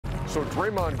So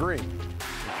Draymond Green,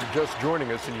 if you're just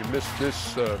joining us and you missed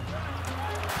this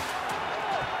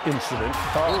incident.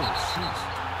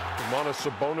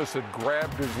 Sabonis had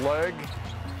grabbed his leg.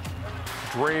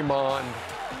 Draymond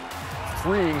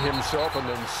freeing himself and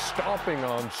then stomping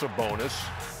on Sabonis.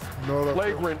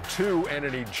 Flagrant 2 and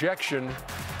an ejection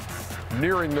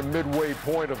nearing the midway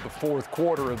point of the fourth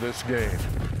quarter of this game.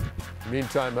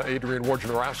 Meantime, Adrian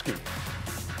Wojnarowski.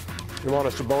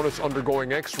 Sabonis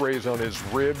undergoing x-rays on his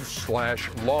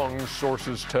ribs/lungs,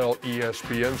 sources tell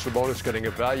ESPN. Sabonis getting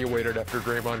evaluated after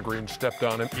Draymond Green stepped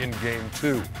on him in Game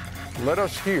 2. Let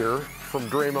us hear from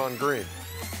Draymond Green.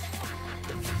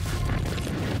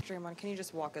 Draymond, can you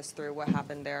just walk us through what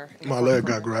happened there? My leg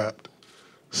got grabbed.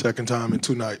 Second time in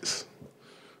 2 nights.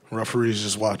 Referees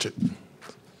just watch it.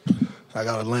 I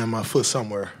got to land my foot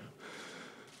somewhere.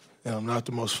 And I'm not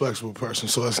the most flexible person,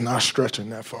 so it's not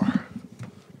stretching that far.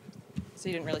 So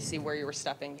you didn't really see where you were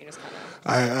stepping? You just kind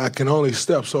of... I can only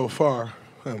step so far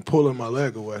and pulling my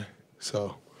leg away.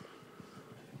 So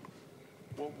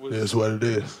it is what it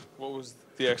is. What was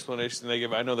the explanation they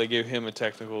gave? I know they gave him a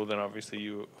technical, then obviously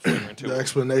you a flagrant 2. The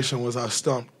explanation was I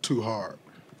stumped too hard.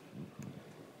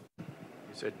 You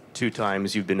said 2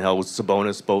 times you've been held with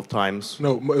Sabonis, both times?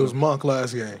 No, it was Monk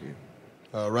last game,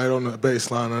 right on the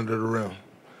baseline under the rim.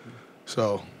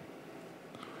 So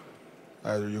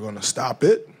either you're going to stop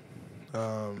it.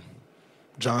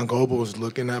 John Goble was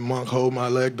looking at Monk hold my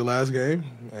leg the last game,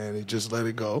 and he just let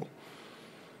it go.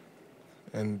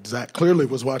 And Zach clearly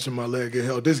was watching my leg get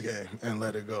held this game and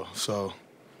let it go. So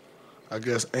I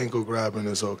guess ankle grabbing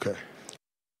is okay.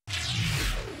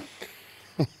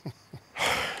 I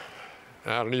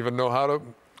don't even know how to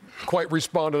quite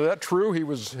respond to that. True, he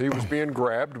was being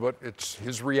grabbed, but it's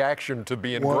his reaction to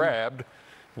being grabbed,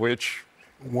 which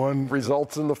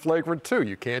results in the flagrant 2.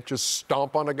 You can't just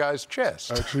stomp on a guy's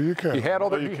chest. Actually, you can. He had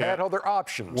other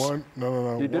options.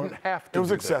 No. He didn't have to. It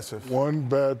was excessive. One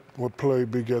bad play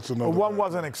begets another. But one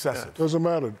wasn't excessive. Doesn't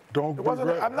matter. Don't. It wasn't.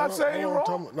 I'm not saying you're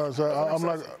wrong.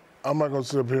 I'm not going to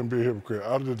sit up here and be a hypocrite.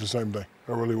 I did the same thing.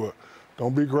 I really would.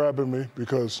 Don't be grabbing me,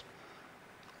 because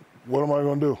what am I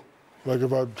going to do? Like,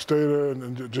 if I stay there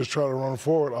and just try to run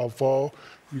forward, I'll fall.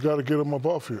 You got to get them up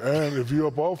off you. And if you're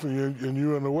up off you and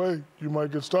you're in the way, you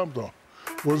might get stomped on.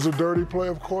 Was it a dirty play?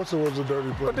 Of course it was a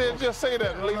dirty play. But then just say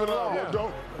that and leave it alone.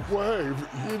 Hey,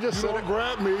 if you don't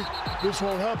grab me, this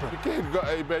won't happen. You can't go,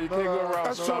 hey, man, you can't go around.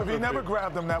 That's true. If he never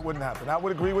grabbed him, that wouldn't happen. I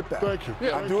would agree with that. Thank you.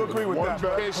 Yeah, I do agree with that.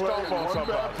 One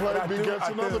bad play begets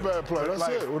another bad play. That's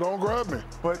it. Well, don't grab me.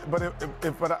 But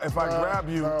if I grab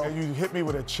you and you hit me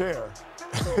with a chair,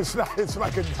 it's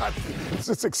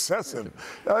just excessive.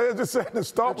 I'm just saying the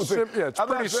start was it. Yeah, it's I'm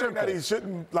pretty not saying simple. that he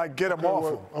shouldn't get him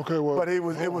off him. Okay, well. But it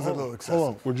was a little excessive. Hold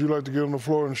on. Would you like to get on the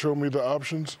floor and show me the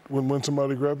options when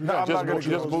somebody grabs you? No, I'm not going to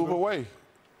just move away.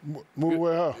 Move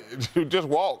away how? You just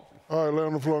walk. All right, lay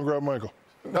on the floor and grab my ankle.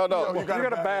 No, you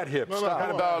got a bad hip.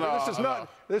 Stop.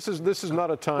 This is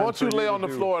not a time. Why don't you lay on the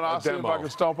floor and I'll see if I can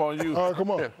stomp on you. All right,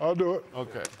 come on. Yeah. I'll do it.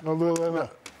 Okay. I'll do it right now.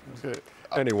 Okay.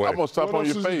 Anyway, I'm gonna stomp on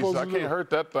your face. I to can't hurt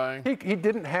that thing. he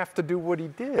didn't have to do what he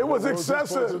did. It was What was he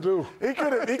excessive. supposed to do? He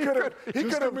could have.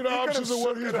 Just give me the options of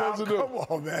what he's supposed to do. Come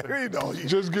on, man.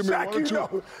 Just give me one or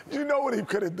two. You know what he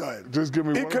could have done. Just give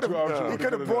me one or two options. He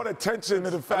could have brought attention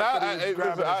to the fact that he was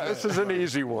grabbing his This is an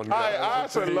easy one. I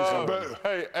love.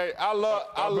 Hey, I love.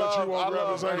 I bet you won't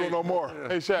grab his ankle no more.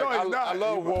 Hey, Shaq, I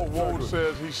love what Woj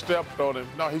says he stepped on him.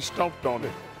 No, he stomped on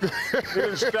him. He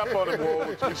didn't step on him,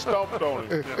 Woj. He stomped on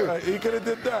him. He could have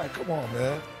did that. Come on,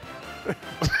 man.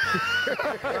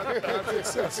 That's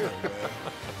excessive,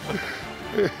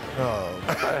 man.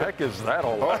 What the heck is that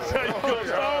all about? Stone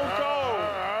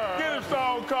Cold. Get him,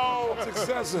 Stone Cold. That's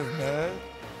excessive, man.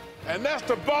 And that's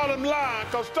the bottom line,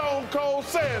 because Stone Cold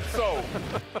said so.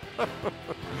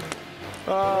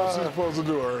 What's he supposed to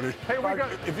do, Ernie? Hey,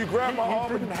 if you grab my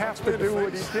arm, he didn't have to do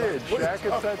what he did, Shaq.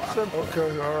 It's that simple.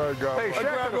 Okay, all right, guys. Hey,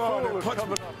 Shaq the Fool is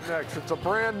coming up next. It's a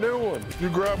brand new one. You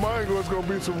grab my ankle, it's going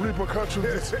to be some repercussions.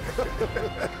 It's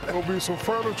going to be some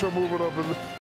furniture moving up in the...